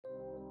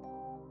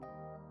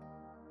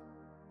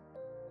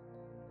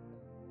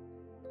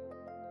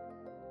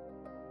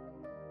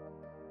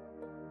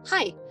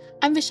Hi,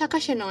 I'm Vishaka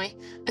Shenoy,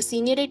 a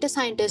senior data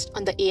scientist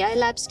on the AI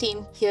Labs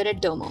team here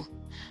at Domo.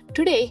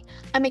 Today,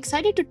 I'm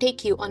excited to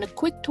take you on a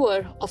quick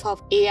tour of how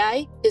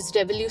AI is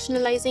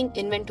revolutionizing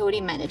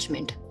inventory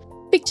management.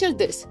 Picture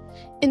this.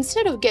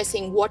 Instead of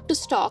guessing what to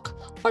stock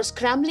or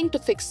scrambling to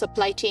fix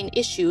supply chain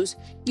issues,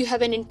 you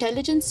have an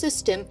intelligent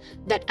system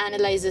that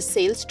analyzes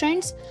sales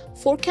trends,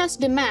 forecasts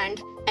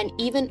demand, and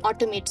even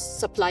automates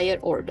supplier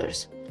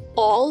orders,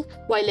 all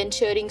while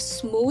ensuring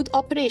smooth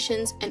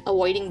operations and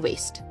avoiding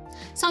waste.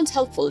 Sounds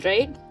helpful,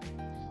 right?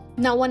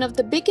 Now, one of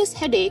the biggest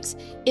headaches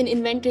in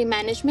inventory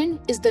management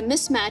is the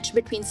mismatch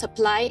between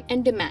supply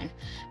and demand,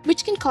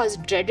 which can cause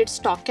dreaded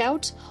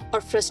stockouts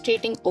or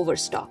frustrating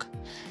overstock.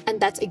 And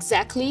that's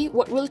exactly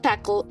what we'll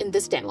tackle in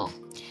this demo.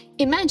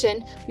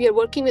 Imagine we are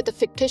working with a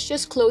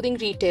fictitious clothing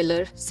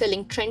retailer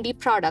selling trendy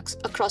products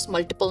across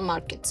multiple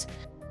markets.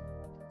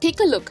 Take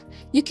a look.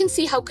 You can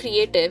see how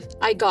creative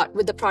I got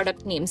with the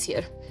product names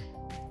here.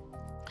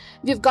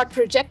 We've got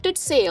projected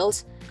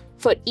sales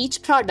for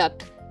each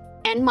product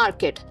and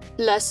market,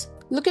 plus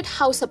look at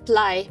how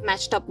supply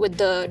matched up with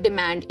the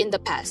demand in the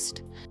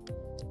past.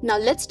 Now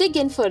let's dig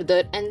in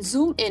further and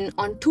zoom in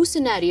on two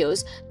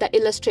scenarios that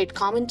illustrate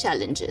common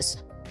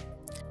challenges.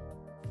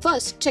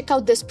 First, check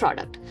out this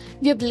product.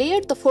 We have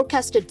layered the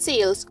forecasted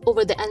sales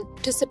over the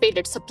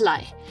anticipated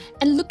supply,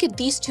 and look at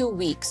these 2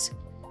 weeks.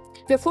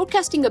 We're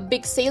forecasting a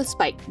big sales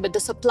spike, but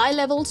the supply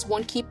levels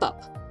won't keep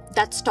up.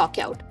 That's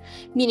stockout,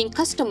 meaning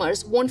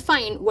customers won't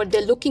find what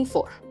they're looking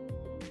for.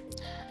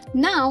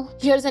 Now,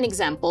 here's an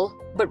example,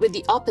 but with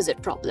the opposite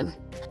problem.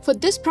 For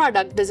this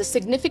product, there's a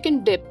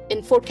significant dip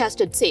in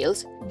forecasted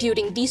sales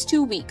during these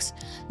 2 weeks,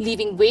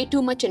 leaving way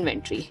too much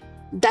inventory.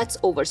 That's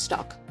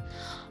overstock.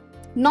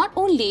 Not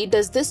only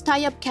does this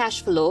tie up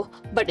cash flow,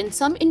 but in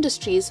some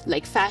industries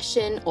like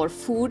fashion or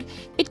food,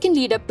 it can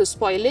lead up to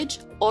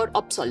spoilage or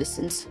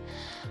obsolescence.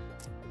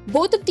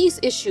 Both of these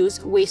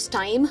issues waste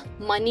time,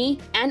 money,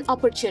 and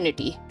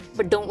opportunity.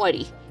 But don't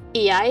worry,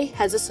 AI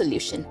has a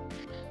solution.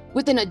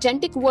 With an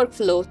agentic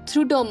workflow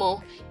through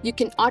Domo, you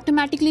can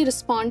automatically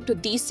respond to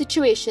these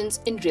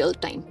situations in real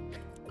time.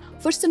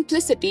 For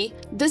simplicity,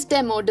 this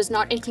demo does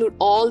not include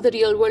all the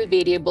real-world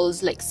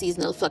variables like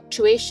seasonal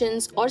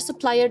fluctuations or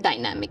supplier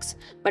dynamics,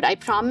 but I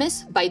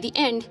promise by the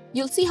end,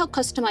 you'll see how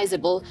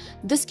customizable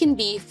this can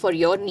be for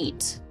your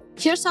needs.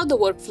 Here's how the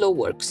workflow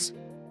works.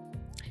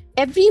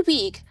 Every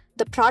week,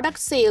 the product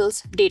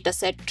sales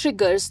dataset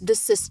triggers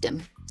this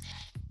system.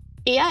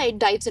 AI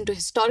dives into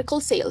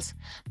historical sales,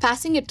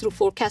 passing it through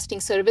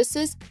forecasting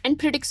services and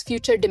predicts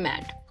future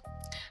demand.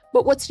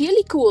 But what's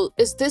really cool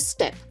is this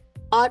step,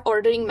 our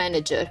ordering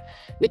manager,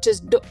 which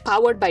is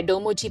powered by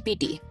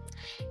DomoGPT.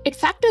 It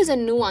factors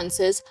in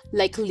nuances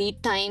like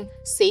lead time,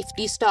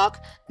 safety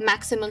stock,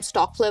 maximum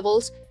stock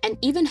levels, and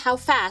even how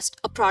fast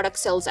a product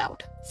sells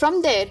out.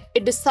 From there,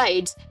 it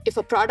decides if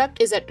a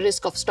product is at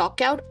risk of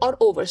stockout or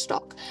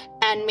overstock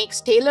and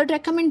makes tailored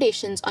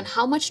recommendations on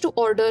how much to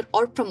order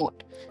or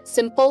promote.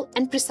 Simple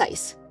and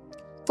precise.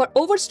 For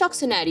overstock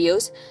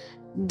scenarios,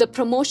 the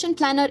promotion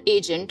planner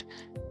agent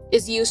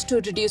is used to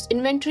reduce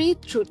inventory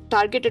through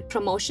targeted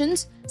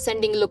promotions,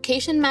 sending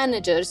location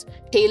managers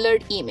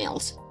tailored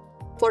emails.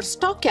 For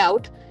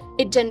stockout,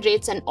 it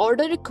generates an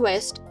order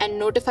request and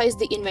notifies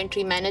the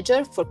inventory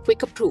manager for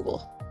quick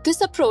approval.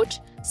 This approach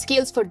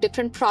scales for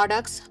different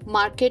products,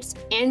 markets,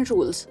 and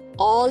rules,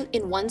 all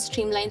in one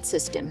streamlined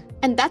system.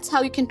 And that's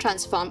how you can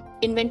transform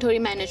inventory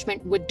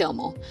management with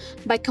Domo.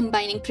 By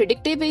combining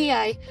predictive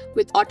AI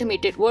with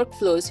automated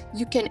workflows,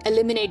 you can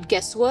eliminate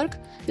guesswork,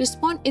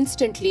 respond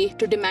instantly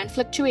to demand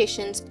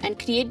fluctuations, and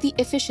create the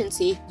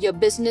efficiency your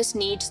business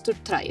needs to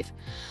thrive.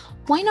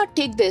 Why not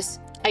take this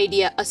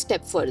idea a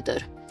step further?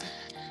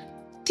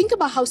 Think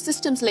about how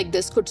systems like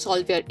this could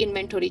solve your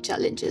inventory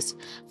challenges,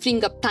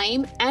 freeing up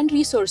time and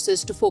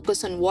resources to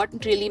focus on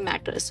what really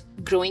matters,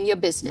 growing your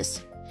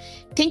business.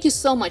 Thank you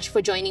so much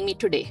for joining me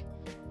today.